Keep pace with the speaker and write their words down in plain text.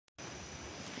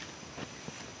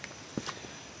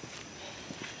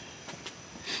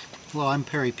Hello, I'm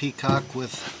Perry Peacock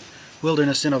with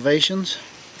Wilderness Innovations.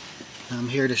 I'm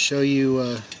here to show you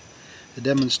a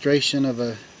demonstration of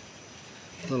a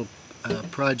little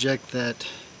project that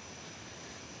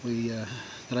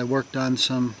I worked on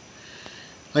some,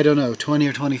 I don't know, 20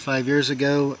 or 25 years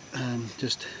ago.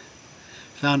 Just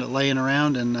found it laying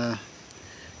around and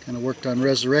kind of worked on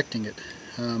resurrecting it.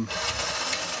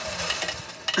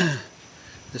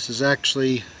 This is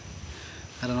actually,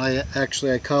 I don't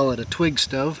know, I call it a twig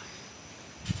stove.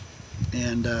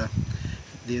 And the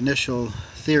initial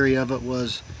theory of it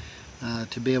was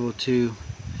to be able to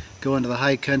go into the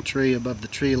high country above the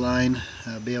tree line,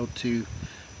 be able to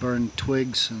burn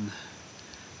twigs and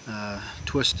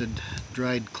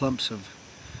dried clumps of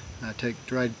take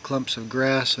dried clumps of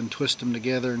grass and twist them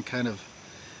together and kind of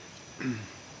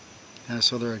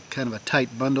so they're kind of a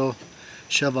tight bundle,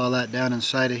 shove all that down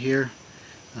inside of here,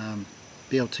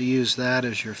 be able to use that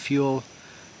as your fuel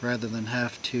rather than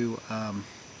have to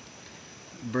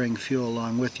bring fuel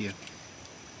along with you.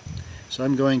 So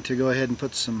I'm going to go ahead and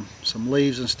put some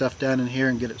leaves and stuff down in here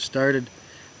and get it started.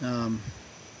 One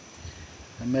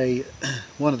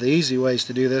of the easy ways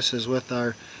to do this is with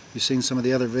you've seen some of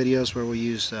the other videos where we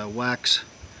use wax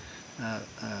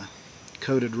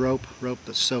coated rope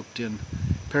that's soaked in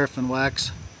paraffin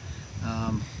wax.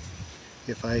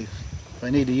 If I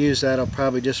need to use that, I'll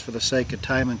probably, just for the sake of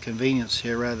time and convenience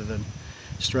here, rather than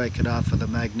strike it off with a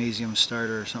magnesium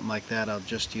starter or something like that, I'll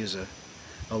just use a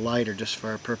lighter just for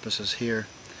our purposes here.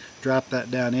 Drop that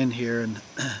down in here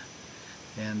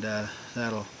and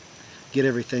that'll get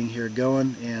everything here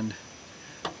going. And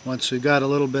once we've got a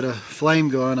little bit of flame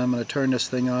going, I'm going to turn this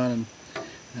thing on,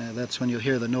 and that's when you'll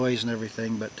hear the noise and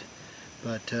everything. But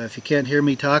if you can't hear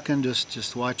me talking,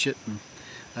 just watch it. And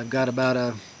I've got about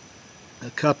a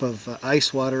cup of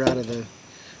ice water out of the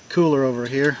cooler over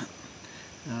here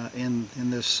in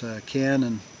this can,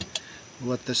 and we'll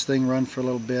let this thing run for a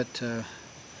little bit.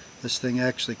 This thing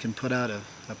actually can put out a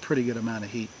pretty good amount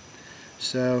of heat.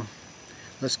 So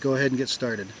let's go ahead and get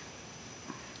started.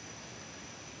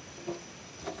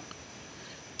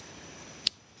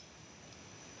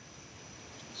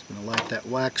 Just going to light that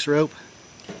wax rope,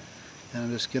 and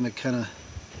I'm just going to kind of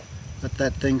let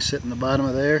that thing sit in the bottom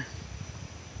of there,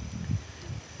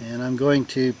 and I'm going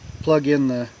to plug in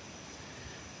the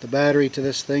battery to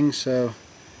this thing so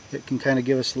it can kind of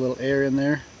give us a little air in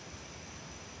there.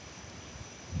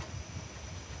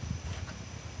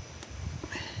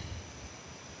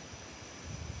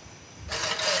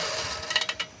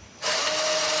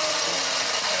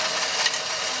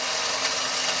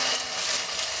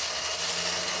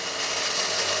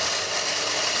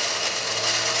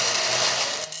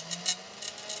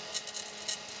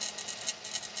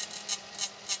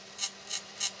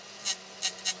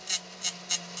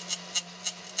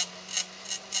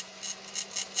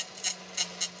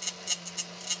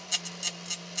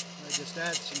 Just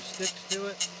add some sticks to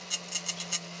it.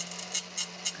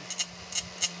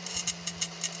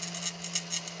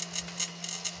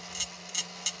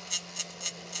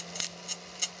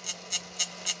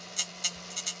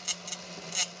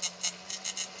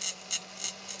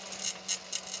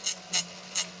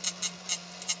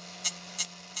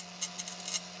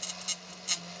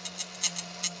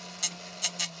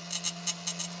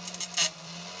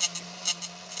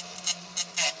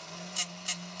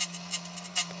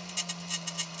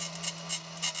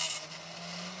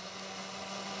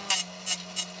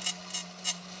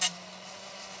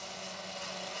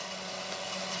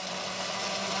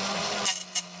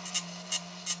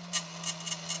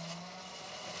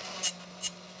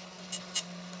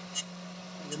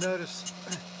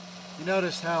 You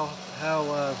notice how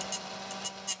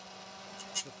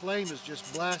the flame is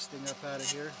just blasting up out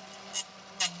of here.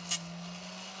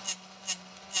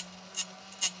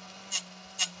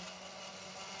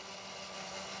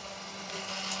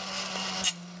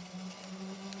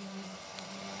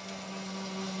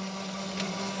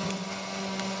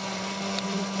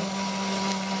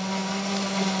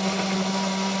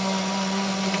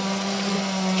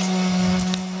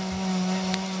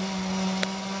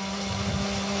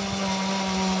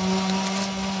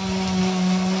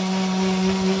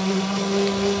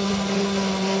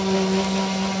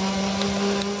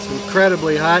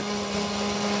 Incredibly hot.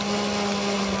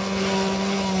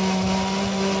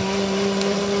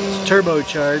 It's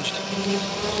turbocharged.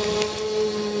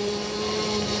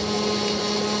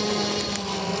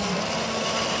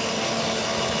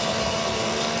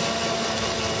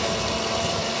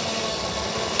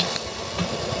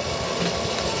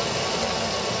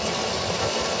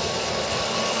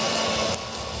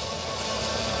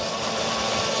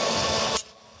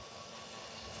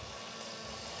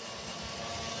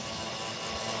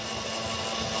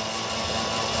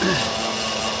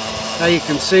 Now you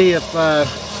can see if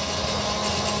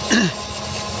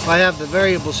if I have the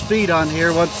variable speed on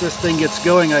here, once this thing gets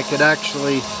going I could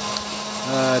actually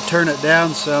turn it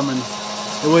down some and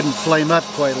it wouldn't flame up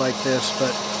quite like this.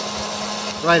 But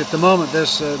right at the moment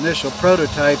this initial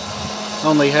prototype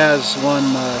only has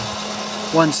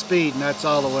one speed, and that's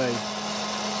all the way.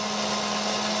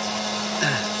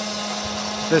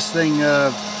 This thing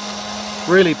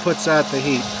really puts out the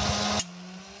heat.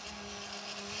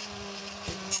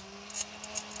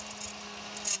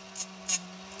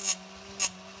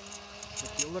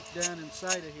 If you look down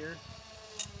inside of here,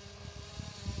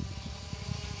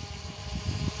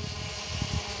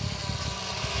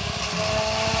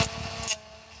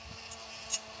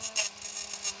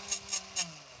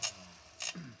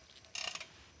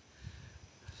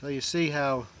 so you see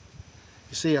how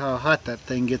hot that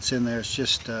thing gets in there. It's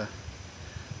just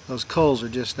those coals are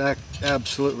just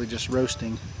absolutely just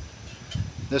roasting.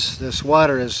 This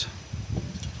water is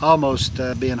almost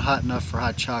being hot enough for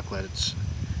hot chocolate.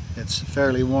 It's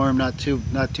fairly warm, not too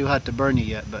hot to burn you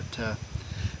yet.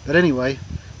 But anyway,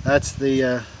 that's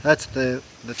the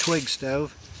Twig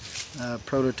Stove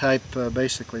prototype,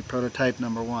 basically prototype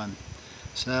number 1.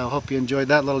 So I hope you enjoyed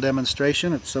that little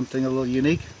demonstration. It's something a little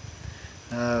unique.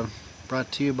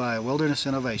 Brought to you by Wilderness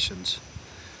Innovations.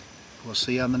 We'll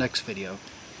see you on the next video.